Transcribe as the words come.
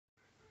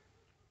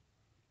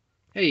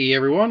Hey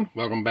everyone,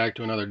 welcome back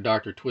to another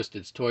Dr.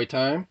 Twisted's Toy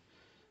Time.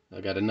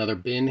 I got another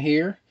bin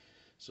here,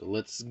 so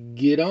let's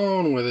get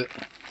on with it.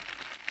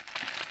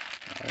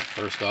 Alright,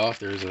 first off,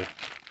 there's a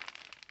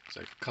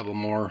couple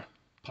more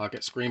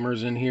pocket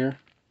screamers in here.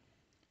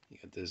 You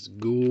got this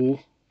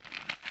ghoul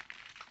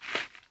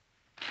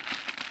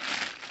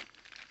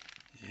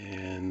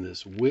and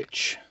this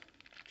witch.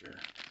 Her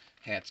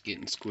hat's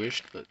getting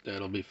squished, but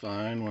that'll be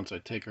fine once I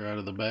take her out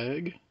of the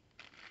bag.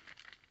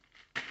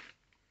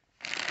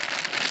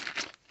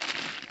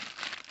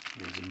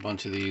 There's a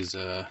bunch of these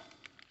like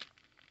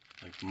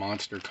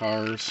monster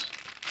cars.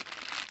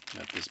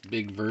 Got this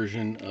big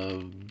version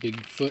of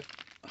Bigfoot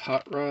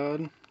Hot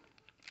Rod.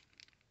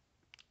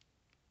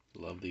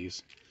 Love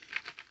these.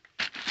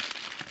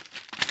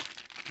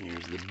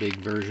 Here's the big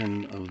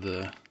version of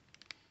the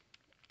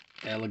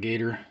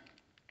alligator.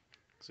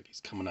 Looks like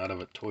he's coming out of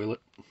a toilet.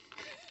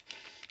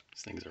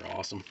 These things are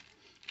awesome.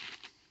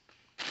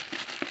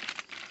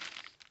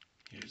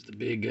 Here's the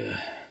big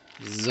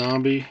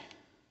zombie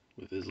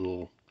with his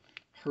little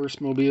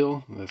hearse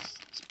mobile. That's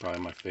probably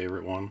my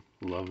favorite one.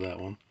 Love that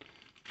one.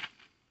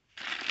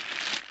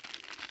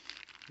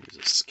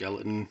 Here's a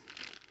skeleton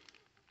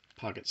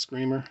pocket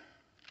screamer.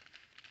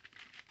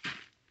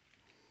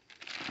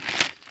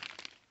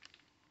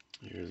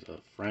 Here's a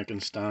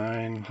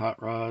Frankenstein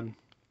hot rod.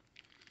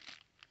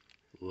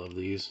 Love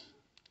these.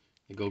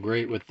 They go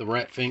great with the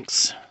rat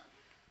finks.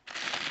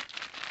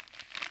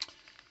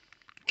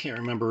 Can't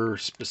remember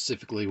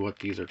specifically what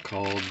these are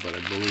called, but I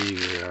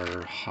believe they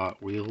are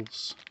Hot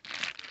Wheels.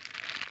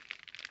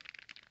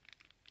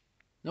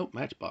 Nope,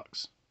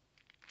 Matchbox.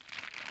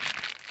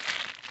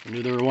 I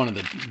knew they were one of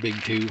the big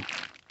two.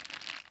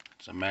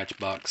 It's a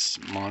Matchbox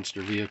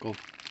monster vehicle.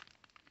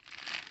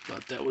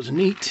 Thought that was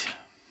neat.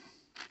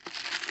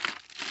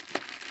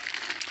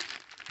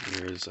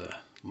 There's a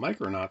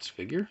Micronauts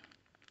figure.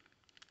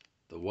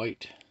 The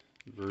white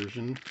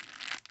version.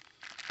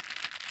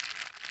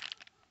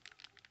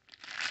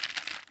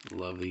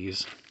 Love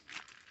these.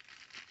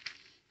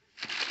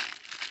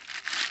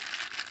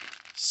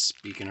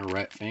 Speaking of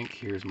rat fink,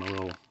 here's my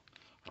little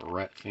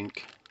rat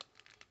fink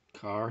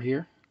car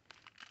here.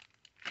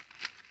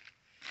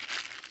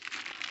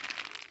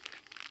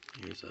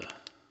 Here's a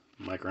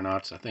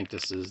Micronauts. I think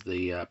this is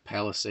the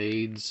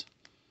Palisades. I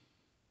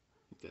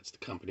think that's the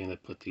company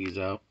that put these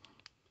out.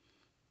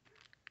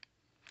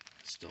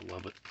 Still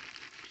love it.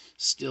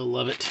 Still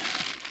love it.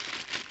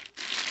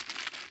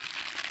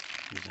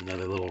 Here's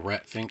another little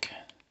rat fink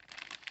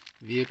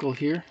vehicle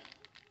here.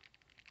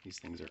 These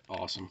things are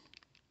awesome.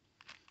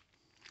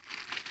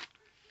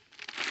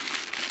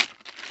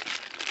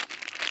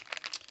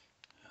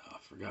 Oh, I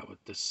forgot what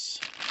this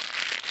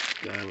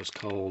guy was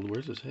called.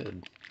 Where's his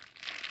head?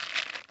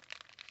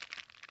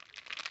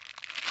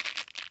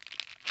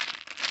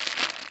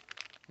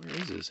 Where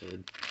is his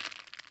head?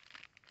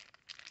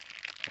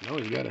 I know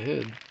he's got a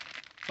head.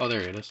 Oh,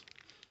 there it is.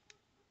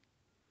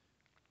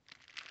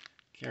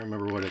 Can't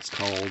remember what it's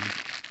called.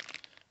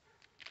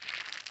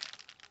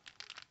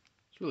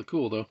 It's really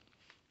cool though.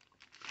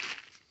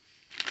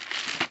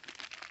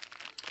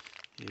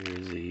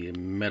 Here's the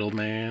Metal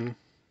Man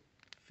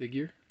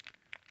figure.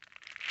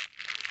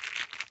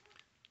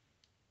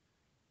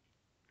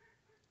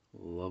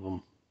 Love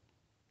them.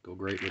 Go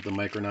great with the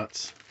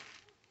Micronauts.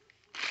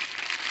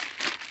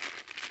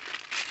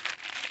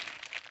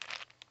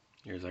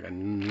 Here's like a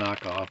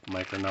knockoff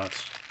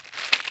Micronauts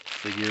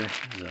figure.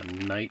 The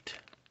Knight.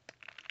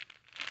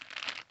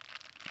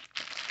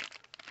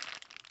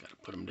 Gotta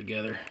put them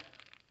together.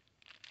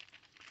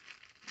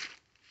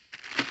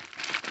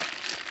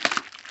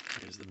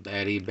 Here's the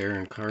baddie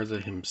Baron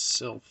Karza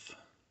himself.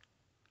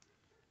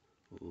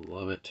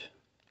 Love it.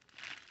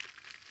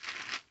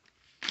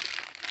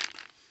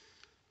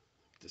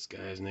 This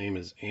guy's name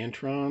is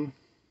Antron.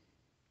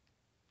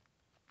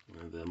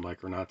 One of the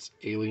Micronauts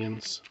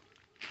aliens.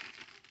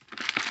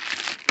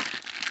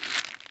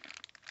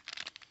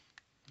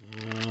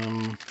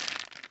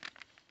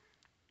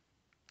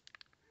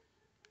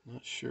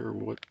 Not sure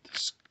what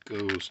this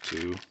goes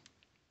to.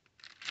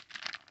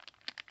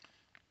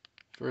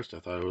 First I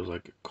thought it was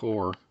like a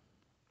core.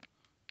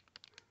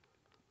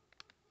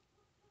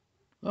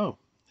 Oh,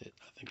 I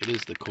think it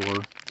is the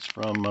core. It's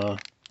from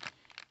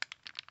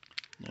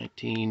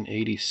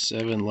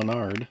 1987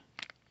 Leonard.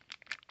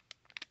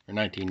 Or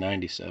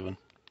 1997.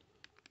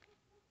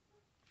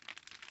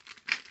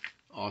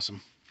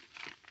 Awesome.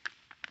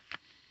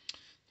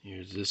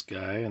 Here's this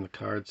guy, and the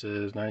card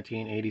says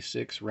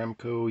 1986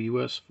 Remco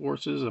U.S.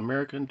 Forces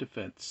American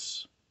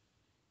Defense.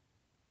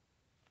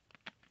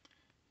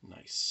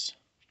 Nice.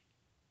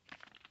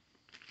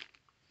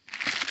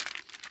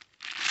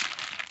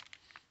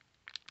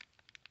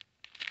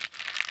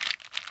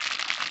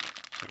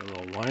 What a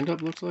little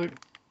wind-up looks like.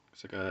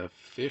 Looks like a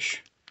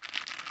fish.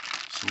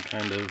 Some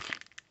kind of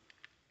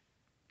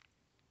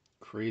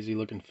crazy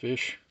looking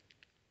fish.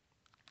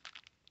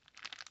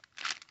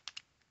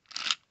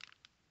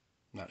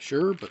 Not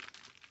sure, but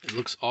it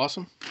looks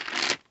awesome.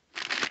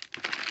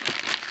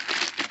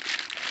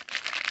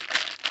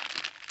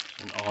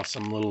 An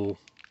awesome little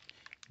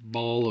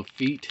ball of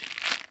feet.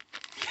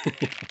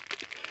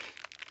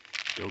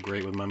 Go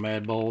great with my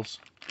mad balls.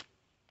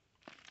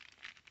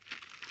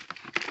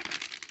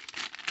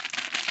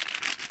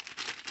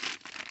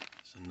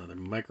 It's another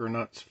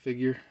Micronauts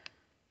figure.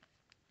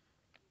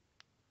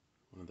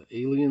 One of the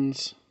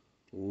aliens.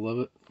 Love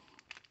it.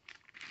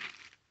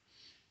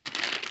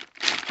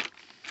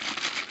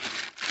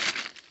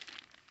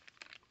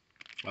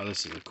 Oh,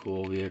 this is a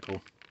cool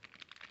vehicle.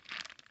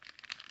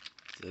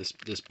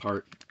 This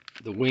part,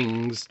 the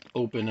wings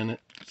open in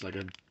it. It's like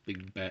a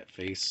big bat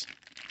face.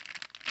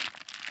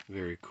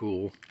 Very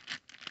cool.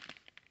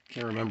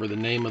 Can't remember the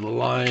name of the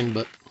line,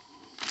 but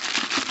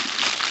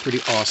pretty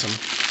awesome.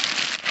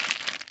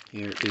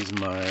 Here is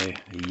my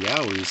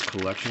Yowies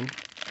collection.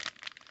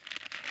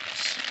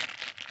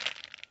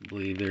 I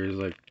believe there's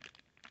like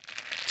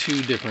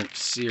 2 different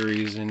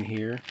series in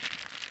here.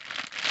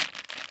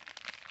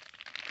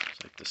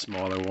 It's like the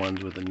smaller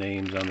ones with the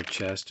names on the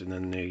chest, and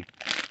then they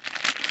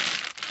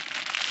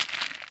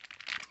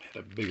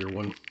had a bigger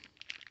one.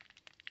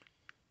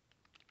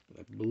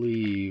 I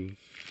believe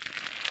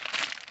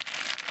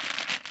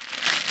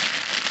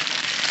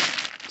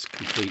it's a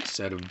complete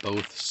set of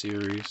both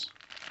series.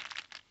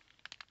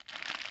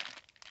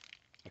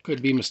 I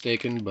could be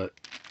mistaken, but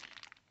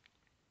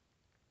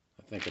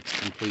I think it's a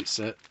complete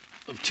set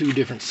of 2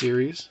 different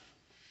series.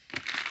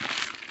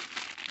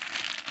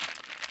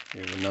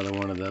 Here's another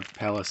one of the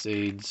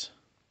Palisades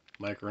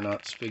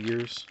Micronauts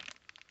figures.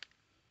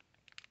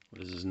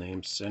 What is his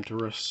name?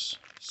 Centaurus?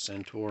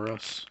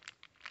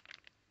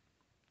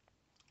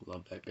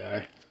 Love that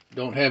guy.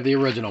 Don't have the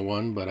original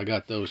one, but I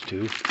got those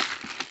 2.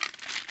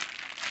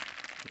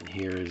 And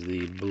here is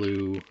the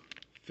blue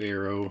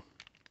Pharaoh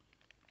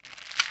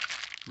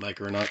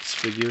Micronauts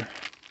figure.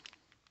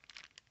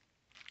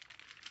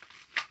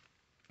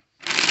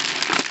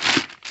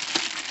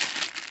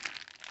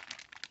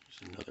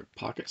 There's another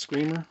pocket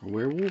screamer,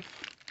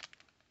 werewolf.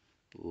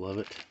 Love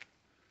it.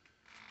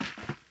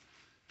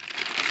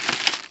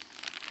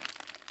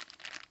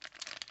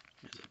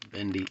 There's a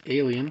bendy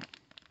alien.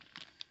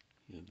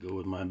 I'll go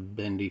with my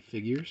bendy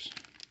figures.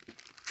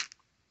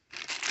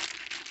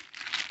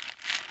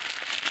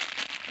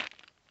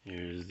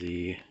 Here's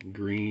the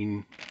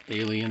green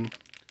alien,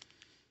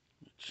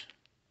 which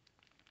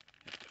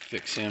I have to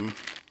fix him.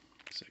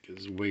 Looks like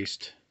his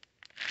waist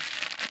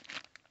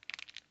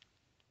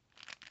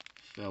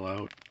fell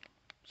out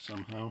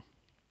somehow.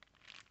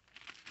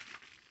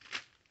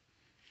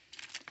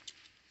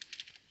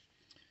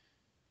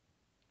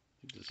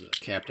 I think this is a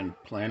Captain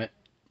Planet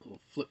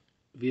little flip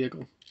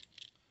vehicle.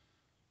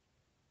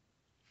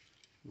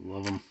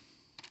 Love them.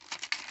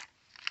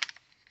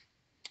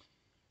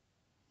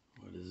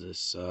 What is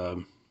this?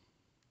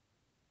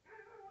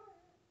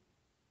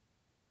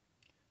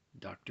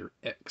 Dr.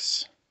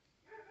 X.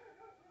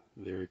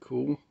 Very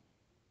cool.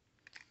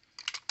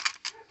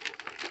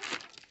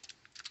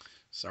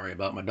 Sorry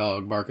about my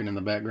dog barking in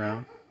the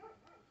background.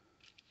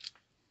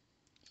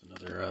 It's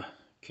another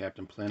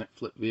Captain Planet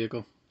flip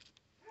vehicle.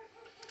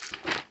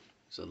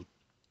 It's a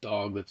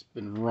dog that's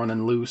been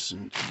running loose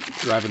and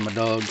driving my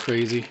dog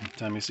crazy every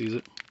time he sees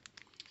it.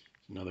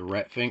 Another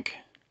rat Fink.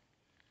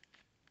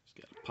 Just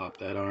gotta pop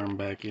that arm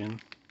back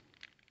in.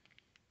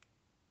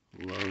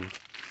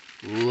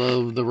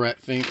 Love the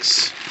rat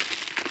Finks.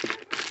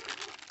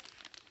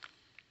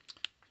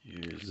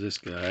 Here's this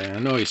guy. I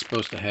know he's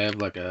supposed to have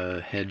like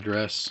a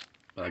headdress,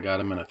 but I got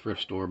him in a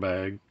thrift store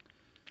bag.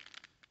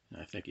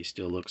 And I think he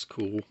still looks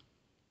cool,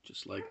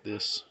 just like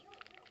this.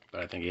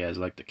 But I think he has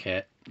like the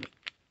cat, the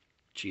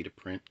cheetah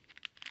print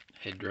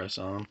headdress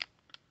on.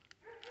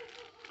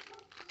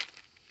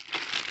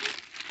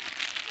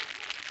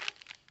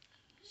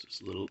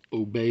 This little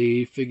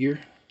Obey figure.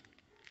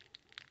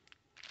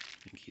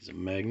 I think he's a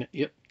magnet.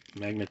 Yep,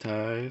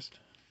 magnetized.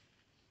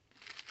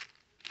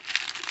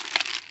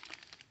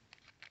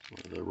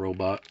 One of the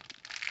robot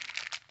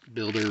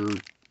builder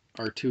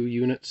R2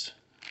 units.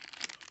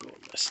 Go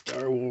with my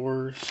Star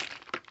Wars.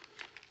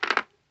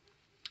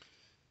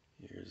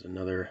 Here's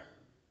another.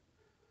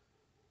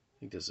 I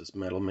think this is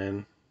Metal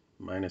Man,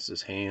 minus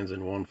his hands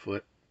and 1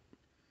 foot.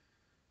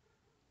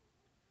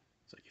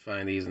 It's like you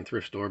find these in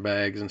thrift store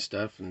bags and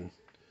stuff, and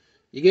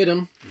you get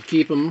them, you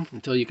keep them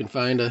until you can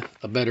find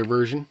a better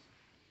version.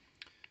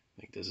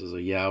 I think this is a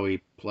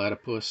Yowie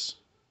platypus.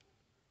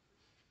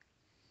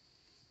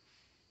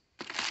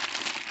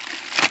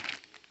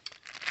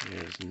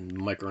 There's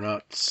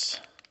Micronauts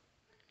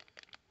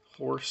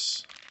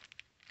horse.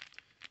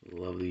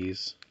 Love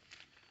these.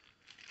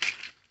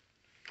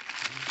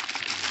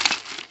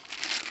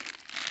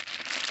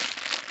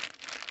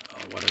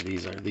 Oh, what are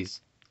these? Are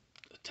these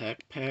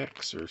attack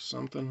packs or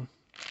something?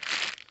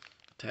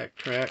 Attack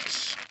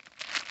tracks.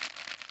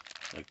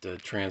 Like the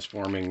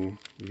transforming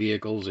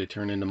vehicles, they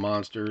turn into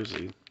monsters.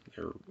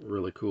 They're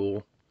really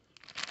cool.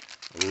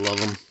 I love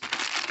them.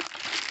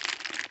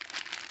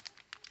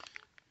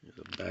 There's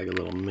a bag of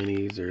little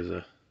minis. There's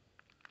a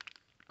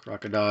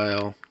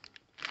crocodile.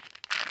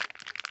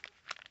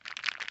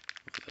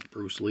 Is that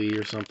Bruce Lee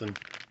or something?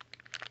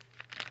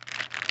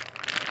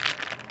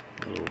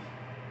 Little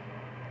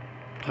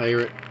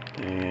pirate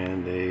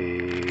and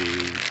a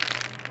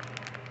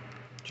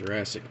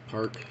Jurassic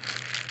Park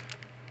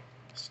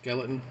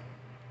skeleton.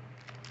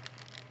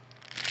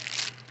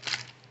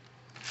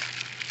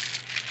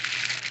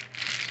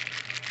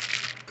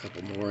 A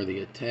couple more of the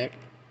attack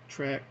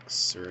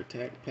tracks or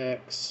attack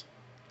packs.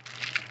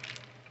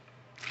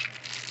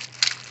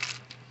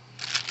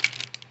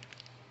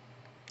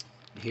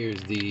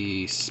 Here's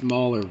the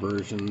smaller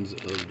versions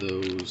of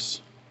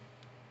those,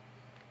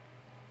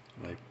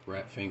 like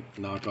Fink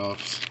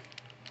knockoffs,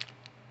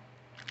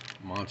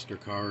 monster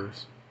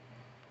cars.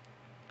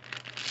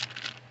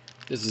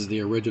 This is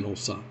the original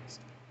size.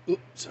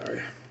 Oops,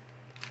 sorry.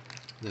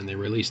 Then they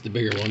released the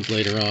bigger ones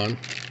later on.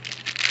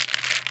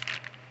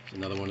 There's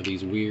another one of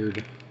these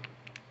weird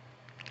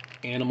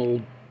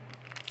animal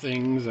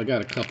things. I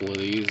got a couple of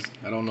these.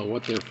 I don't know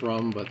what they're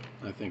from, but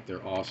I think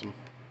they're awesome.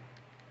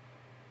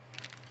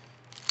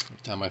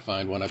 Every time I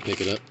find one, I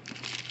pick it up.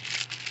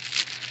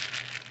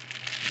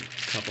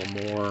 A couple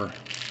more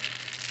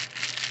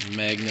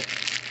magnet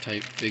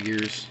type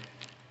figures.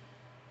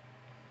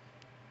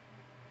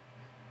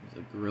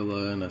 There's a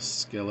gorilla and a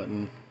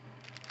skeleton.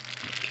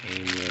 It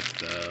came with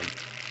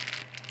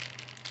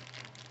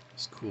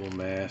this cool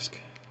mask.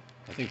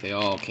 I think they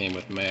all came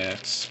with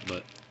masks,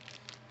 but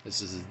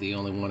this is the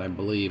only one I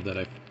believe that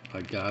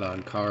I got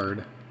on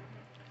card.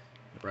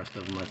 The rest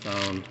of them I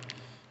found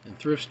in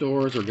thrift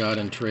stores or got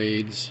in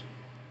trades.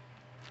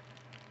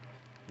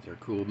 These are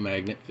cool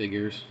magnet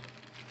figures.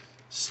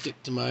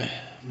 Stick to my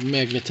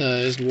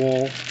magnetized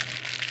wall.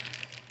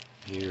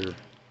 Here's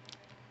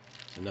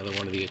another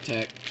one of the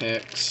attack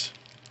packs.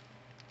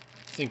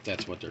 I think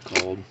that's what they're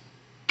called.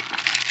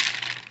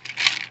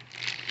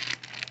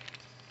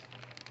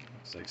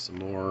 Looks like some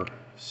more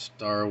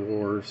Star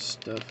Wars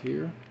stuff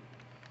here.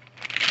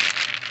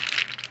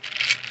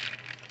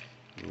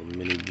 A little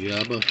mini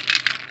Jabba.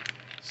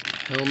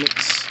 Some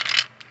helmets.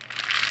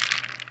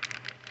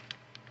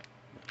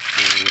 Not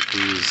sure what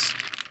these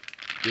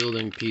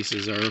building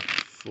pieces are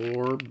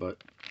for, but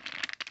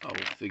I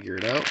will figure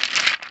it out.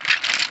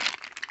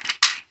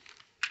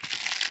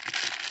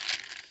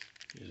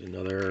 Here's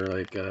another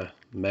like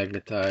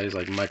magnetized,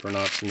 like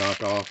Micronauts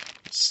knockoff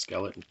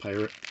skeleton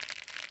pirate.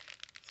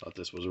 Thought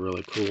this was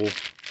really cool.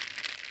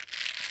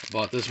 I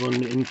bought this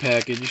one in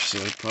package, so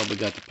I probably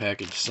got the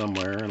package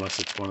somewhere, unless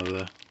it's one of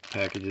the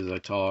packages I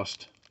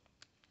tossed.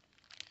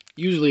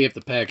 Usually if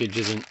the package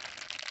isn't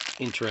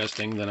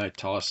interesting, then I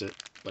toss it,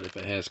 but if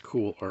it has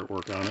cool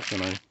artwork on it,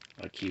 then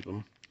I keep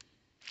them.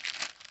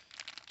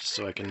 Just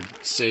so I can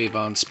save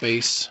on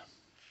space.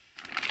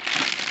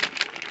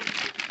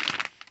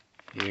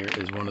 Here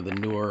is one of the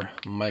newer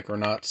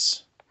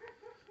Micronauts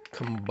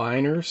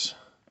combiners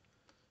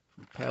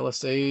from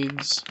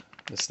Palisades.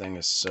 This thing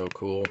is so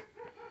cool.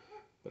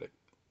 But it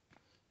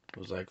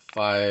was like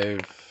five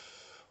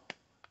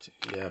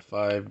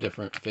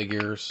different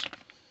figures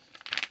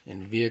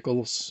and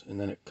vehicles, and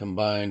then it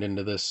combined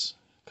into this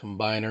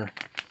combiner.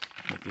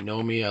 If you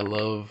know me, I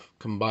love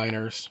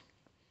combiners,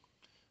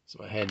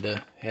 so I had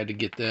to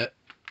get that.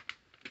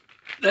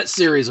 That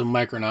series of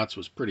Micronauts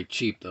was pretty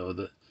cheap though.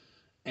 The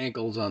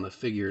ankles on the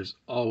figures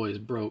always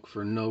broke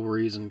for no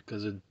reason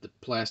because the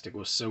plastic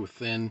was so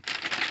thin.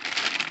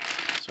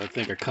 So I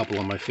think a couple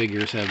of my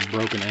figures have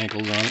broken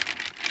ankles on it.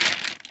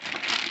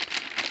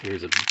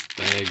 Here's a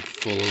bag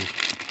full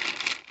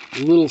of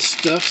little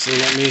stuff, so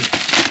let me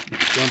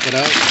dump it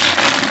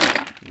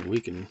out. And we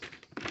can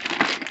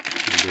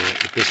do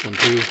it with this one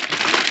too.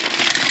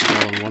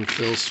 All in one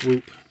fell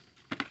swoop.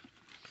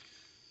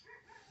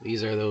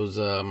 These are those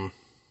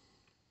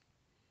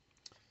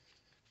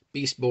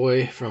Beast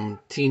Boy from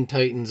Teen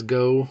Titans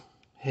Go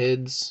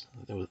heads.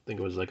 I think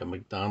it was like a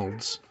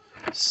McDonald's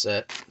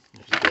set.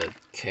 There's the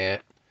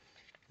cat,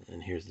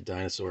 and here's the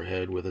dinosaur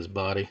head with his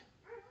body.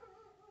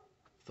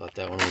 Thought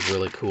that one was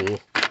really cool.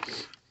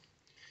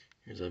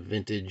 Here's a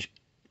vintage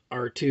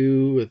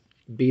R2 with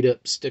beat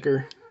up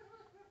sticker.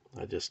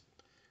 I just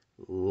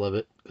love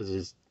it because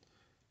it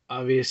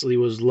obviously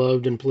was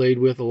loved and played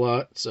with a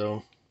lot.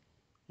 So,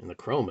 and the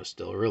chrome is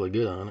still really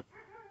good on it.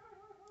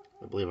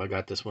 I believe I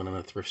got this one in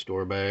a thrift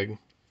store bag.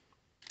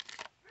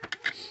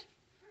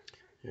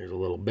 Here's a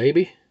little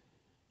baby,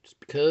 just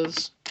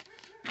because.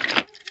 Here's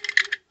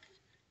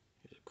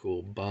a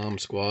cool bomb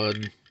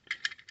squad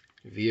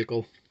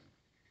vehicle.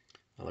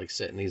 I like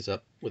setting these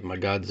up with my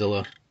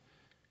Godzilla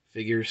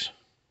figures.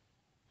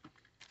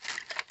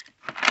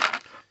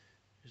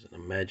 There's an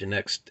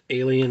Imaginext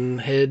alien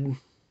head.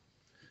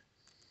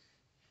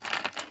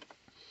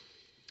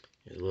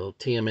 Here's a little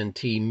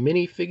TMNT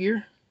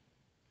minifigure.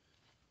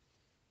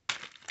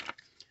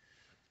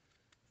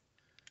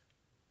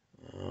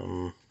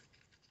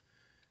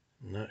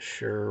 Not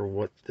sure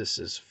what this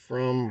is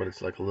from, but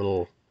it's like a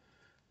little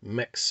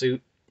mech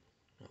suit.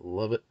 I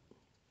love it.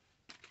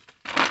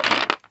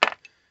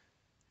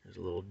 There's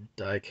a little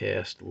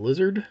die-cast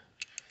lizard.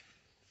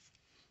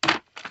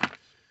 It's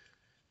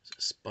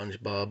a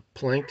SpongeBob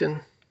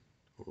Plankton.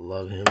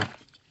 Love him.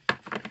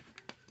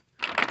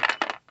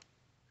 A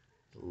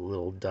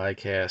little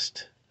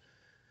die-cast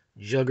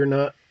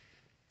Juggernaut.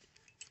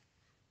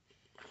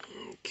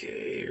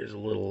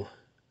 little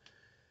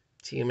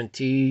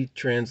TMNT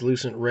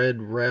translucent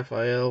red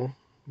Raphael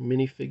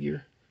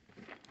minifigure.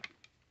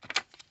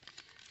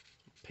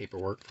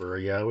 Paperwork for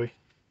a Yowie.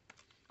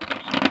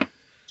 There's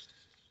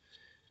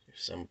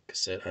some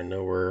cassette. I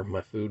know where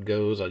my food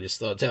goes. I just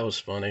thought that was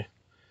funny,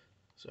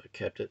 so I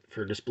kept it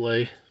for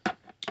display.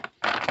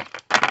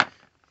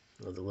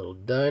 Another little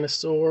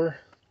dinosaur.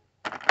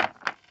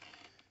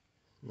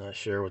 Not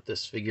sure what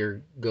this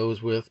figure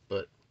goes with,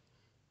 but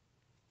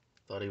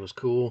thought he was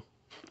cool.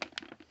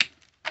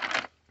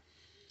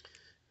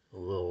 A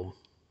little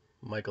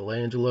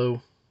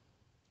Michelangelo.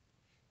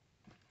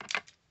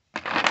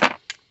 A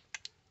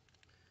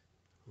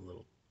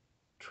little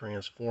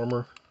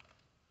Transformer.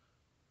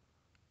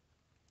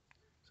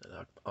 Is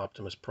that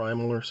Optimus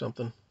Primal or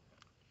something?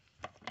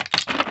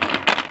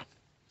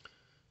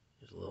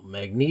 There's a little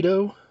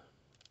Magneto.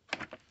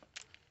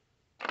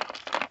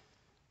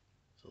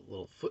 It's a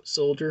little foot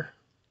soldier.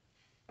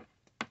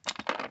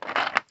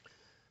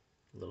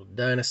 A little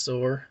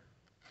dinosaur.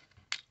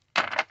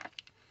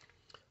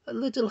 A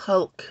little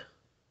Hulk.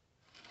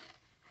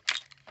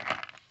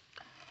 A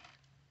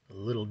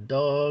little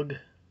dog.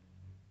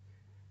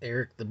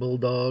 Eric the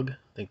Bulldog. I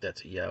think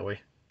that's a Yowie.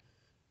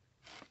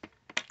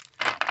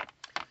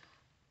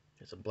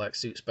 There's a black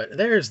suit spider.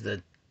 There's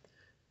the...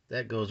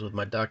 That goes with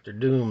my Dr.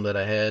 Doom that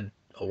I had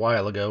a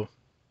while ago.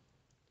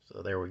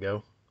 So there we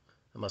go.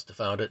 I must have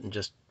found it and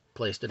just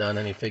placed it on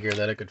any figure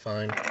that I could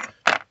find. A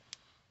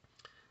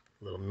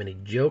little mini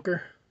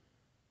Joker.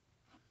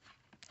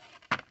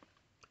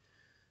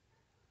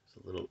 It's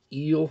a little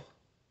eel.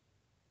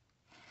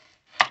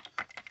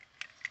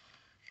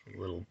 A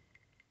little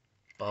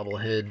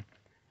bobblehead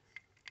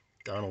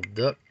Donald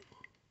Duck.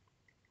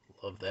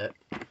 Love that.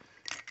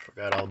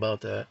 Forgot all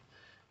about that.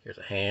 Here's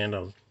a hand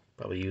I'll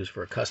probably use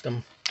for a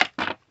custom.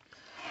 There's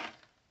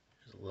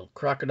a little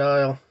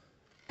crocodile.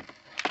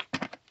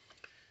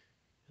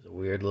 There's a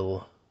weird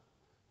little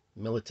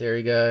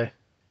military guy.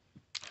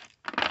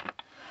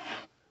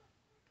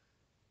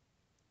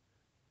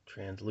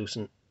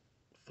 Translucent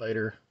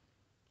fighter.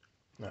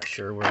 Not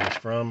sure where he's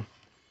from.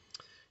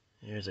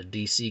 Here's a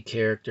DC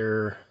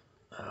character.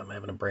 I'm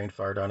having a brain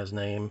fart on his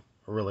name.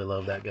 I really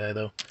love that guy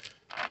though.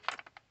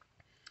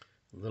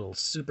 Little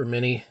super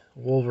mini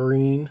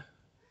Wolverine.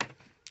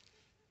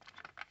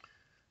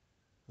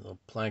 Little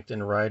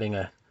Plankton riding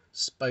a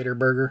spider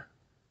burger.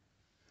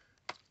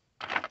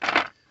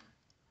 A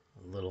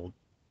little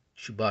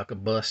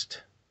Chewbacca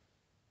bust.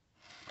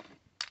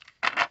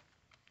 A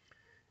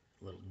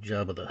little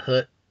Jabba the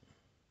Hutt.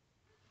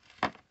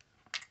 A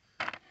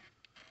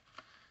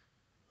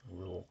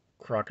little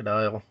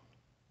crocodile.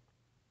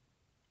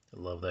 I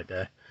love that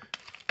guy.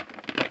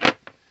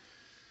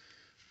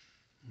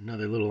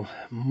 Another little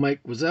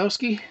Mike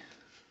Wazowski.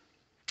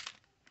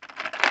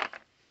 A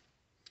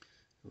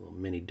little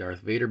mini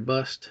Darth Vader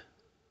bust.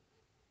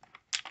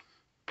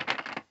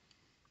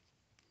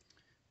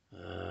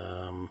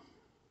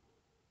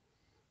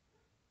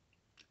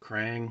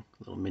 Krang,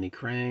 little mini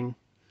Krang.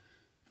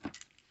 A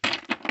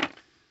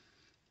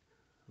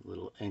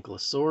little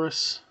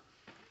Ankylosaurus.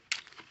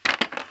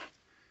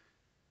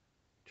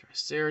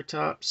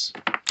 Triceratops.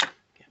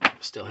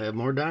 Still have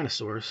more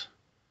dinosaurs.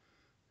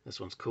 This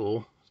one's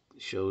cool.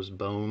 It shows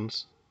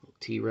bones.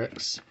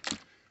 T-Rex.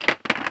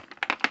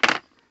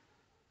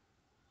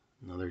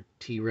 Another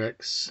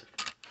T-Rex.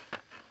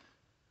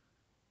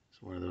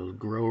 It's one of those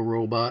grow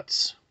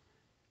robots.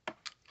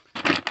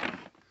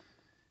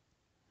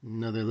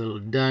 Another little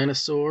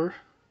dinosaur.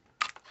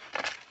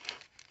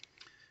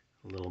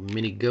 A little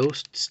mini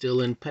ghost still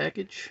in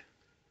package.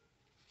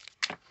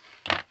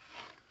 A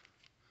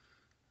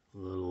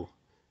little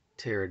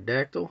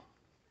pterodactyl.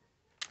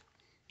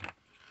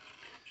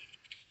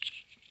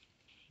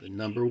 The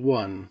number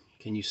 1.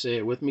 Can you say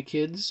it with me,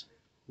 kids?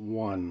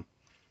 1.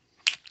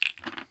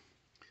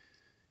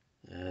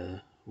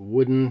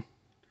 Wooden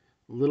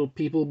little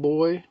people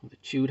boy with a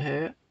chewed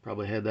hat.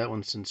 Probably had that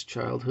one since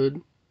childhood.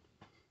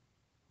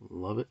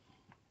 Love it.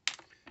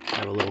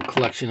 Have a little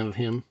collection of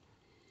him.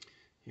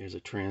 Here's a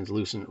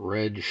translucent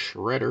red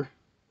shredder.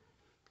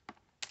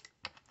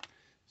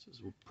 This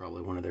is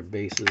probably one of their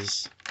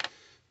bases.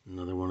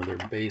 Another one of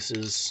their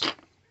bases.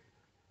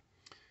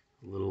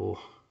 A little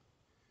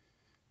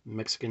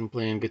Mexican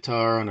playing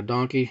guitar on a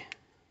donkey.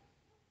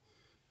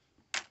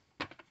 A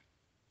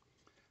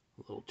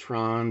little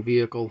Tron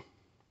vehicle.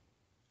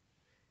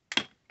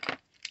 A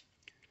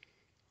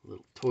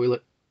little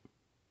toilet.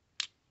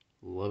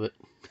 Love it.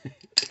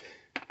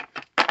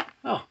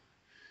 Oh,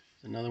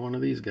 another one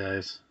of these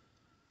guys.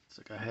 It's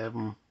like I have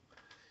them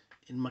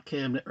in my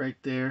cabinet right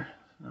there.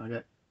 I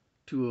got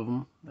 2 of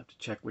them. I have to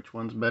check which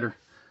one's better.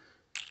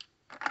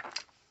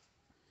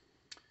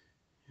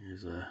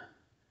 Here's a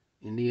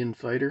Indian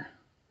fighter.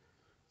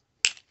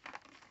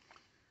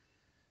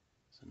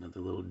 It's another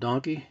little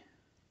donkey.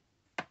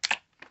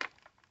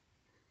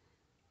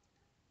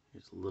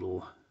 Here's a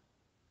little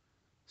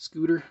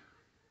scooter.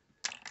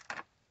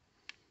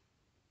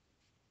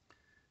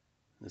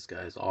 This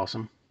guy is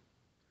awesome.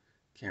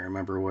 Can't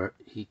remember what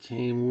he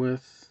came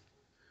with.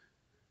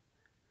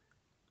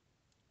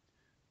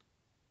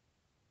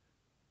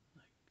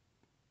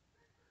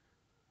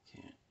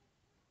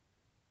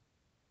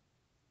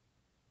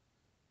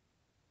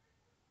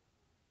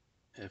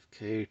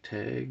 FK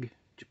tag,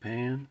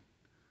 Japan.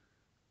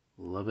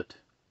 Love it.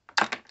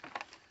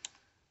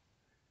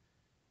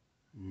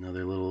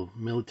 Another little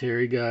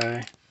military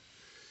guy.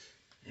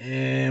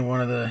 And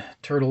one of the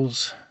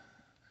turtles.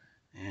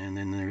 And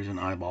then there's an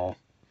eyeball.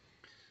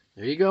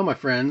 There you go, my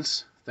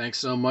friends. Thanks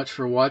so much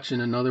for watching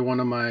another one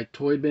of my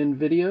toy bin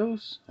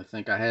videos. I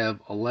think I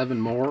have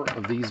 11 more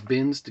of these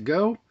bins to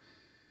go.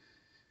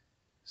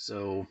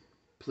 So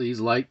please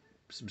like,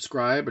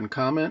 subscribe, and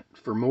comment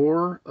for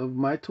more of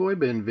my toy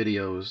bin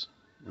videos.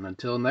 And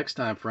until next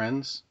time,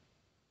 friends,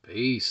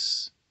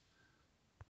 peace.